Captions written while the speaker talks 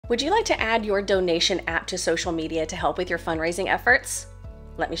Would you like to add your donation app to social media to help with your fundraising efforts?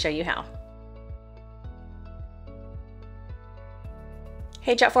 Let me show you how.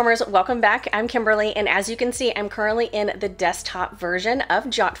 Hey Jotformers, welcome back. I'm Kimberly, and as you can see, I'm currently in the desktop version of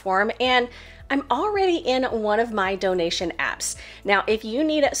Jotform, and I'm already in one of my donation apps. Now, if you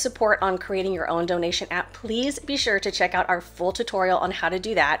need support on creating your own donation app, please be sure to check out our full tutorial on how to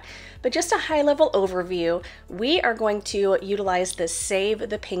do that. But just a high-level overview, we are going to utilize the Save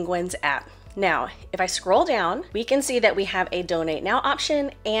the Penguins app. Now, if I scroll down, we can see that we have a donate now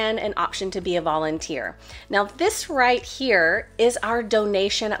option and an option to be a volunteer. Now, this right here is our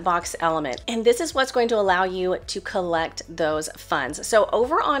donation box element, and this is what's going to allow you to collect those funds. So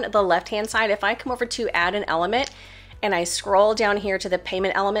over on the left-hand side, if I come over to add an element and I scroll down here to the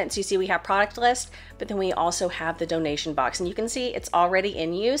payment elements, you see we have product list, but then we also have the donation box, and you can see it's already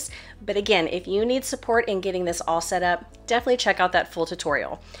in use. But again, if you need support in getting this all set up, definitely check out that full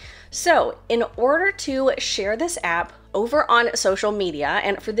tutorial. So in order to share this app over on social media,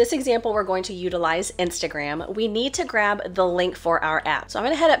 and for this example, we're going to utilize Instagram, we need to grab the link for our app. So I'm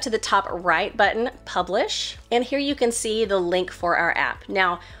gonna head up to the top right button, publish, and here you can see the link for our app.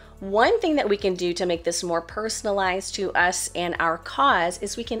 Now, one thing that we can do to make this more personalized to us and our cause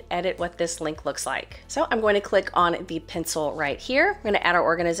is we can edit what this link looks like. So I'm going to click on the pencil right here. I'm going to add our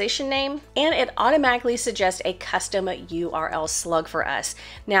organization name, and it automatically suggests a custom URL slug for us.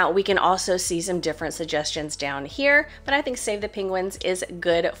 Now we can also see some different suggestions down here, but I think Save the Penguins is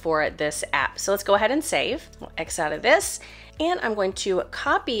good for this app. So let's go ahead and save. We'll X out of this. And I'm going to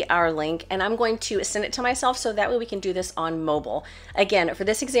copy our link and I'm going to send it to myself so that way we can do this on mobile. Again, for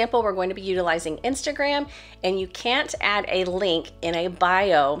this example, we're going to be utilizing Instagram, and you can't add a link in a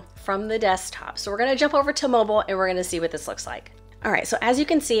bio from the desktop. So we're going to jump over to mobile and we're going to see what this looks like. All right, so as you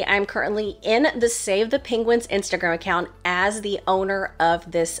can see, I'm currently in the Save the Penguins Instagram account as the owner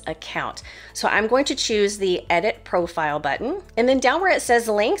of this account. So I'm going to choose the Edit Profile button, and then down where it says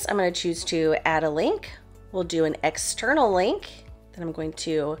links, I'm going to choose to add a link. We'll do an external link, then I'm going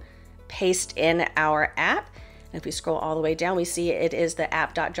to paste in our app. And if we scroll all the way down, we see it is the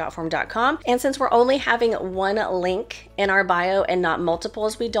app.jotform.com. And since we're only having one link in our bio and not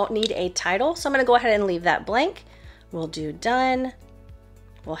multiples, we don't need a title. So I'm gonna go ahead and leave that blank. We'll do done.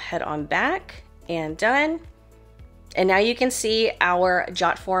 We'll head on back and done. And now you can see our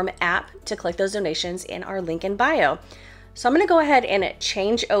Jotform app to collect those donations in our link in bio. So I'm gonna go ahead and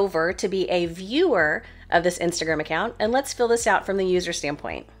change over to be a viewer of this Instagram account, and let's fill this out from the user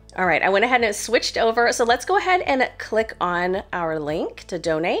standpoint. All right, I went ahead and switched over. So let's go ahead and click on our link to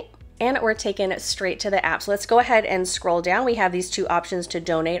donate, and we're taken straight to the app. So let's go ahead and scroll down. We have these two options to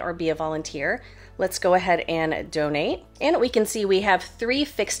donate or be a volunteer. Let's go ahead and donate. And we can see we have 3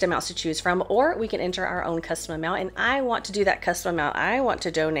 fixed amounts to choose from, or we can enter our own custom amount. And I want to do that custom amount. I want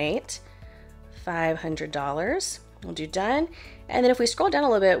to donate $500. We'll do done. And then if we scroll down a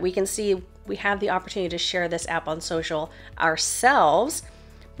little bit, we can see we have the opportunity to share this app on social ourselves.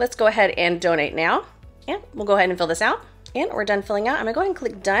 Let's go ahead and donate now. And we'll go ahead and fill this out. And we're done filling out. I'm gonna go ahead and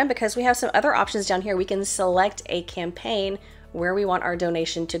click done because we have some other options down here. We can select a campaign where we want our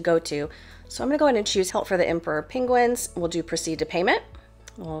donation to go to. So I'm gonna go ahead and choose Help for the Emperor Penguins. We'll do proceed to payment.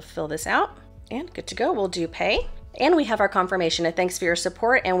 We'll fill this out and good to go. We'll do pay. And we have our confirmation of thanks for your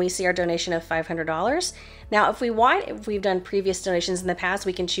support, and we see our donation of $500. Now, if we've done previous donations in the past,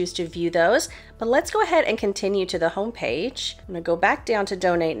 we can choose to view those, but let's go ahead and continue to the home page. I'm gonna go back down to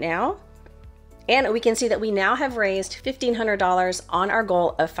donate now, and we can see that we now have raised $1,500 on our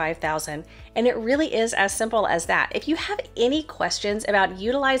goal of $5,000. And it really is as simple as that. If you have any questions about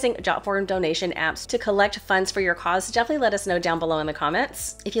utilizing Jotform donation apps to collect funds for your cause, definitely let us know down below in the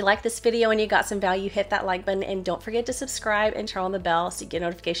comments. If you like this video and you got some value, hit that like button, and don't forget to subscribe and turn on the bell so you get a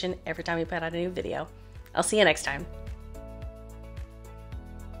notification every time we put out a new video. I'll see you next time.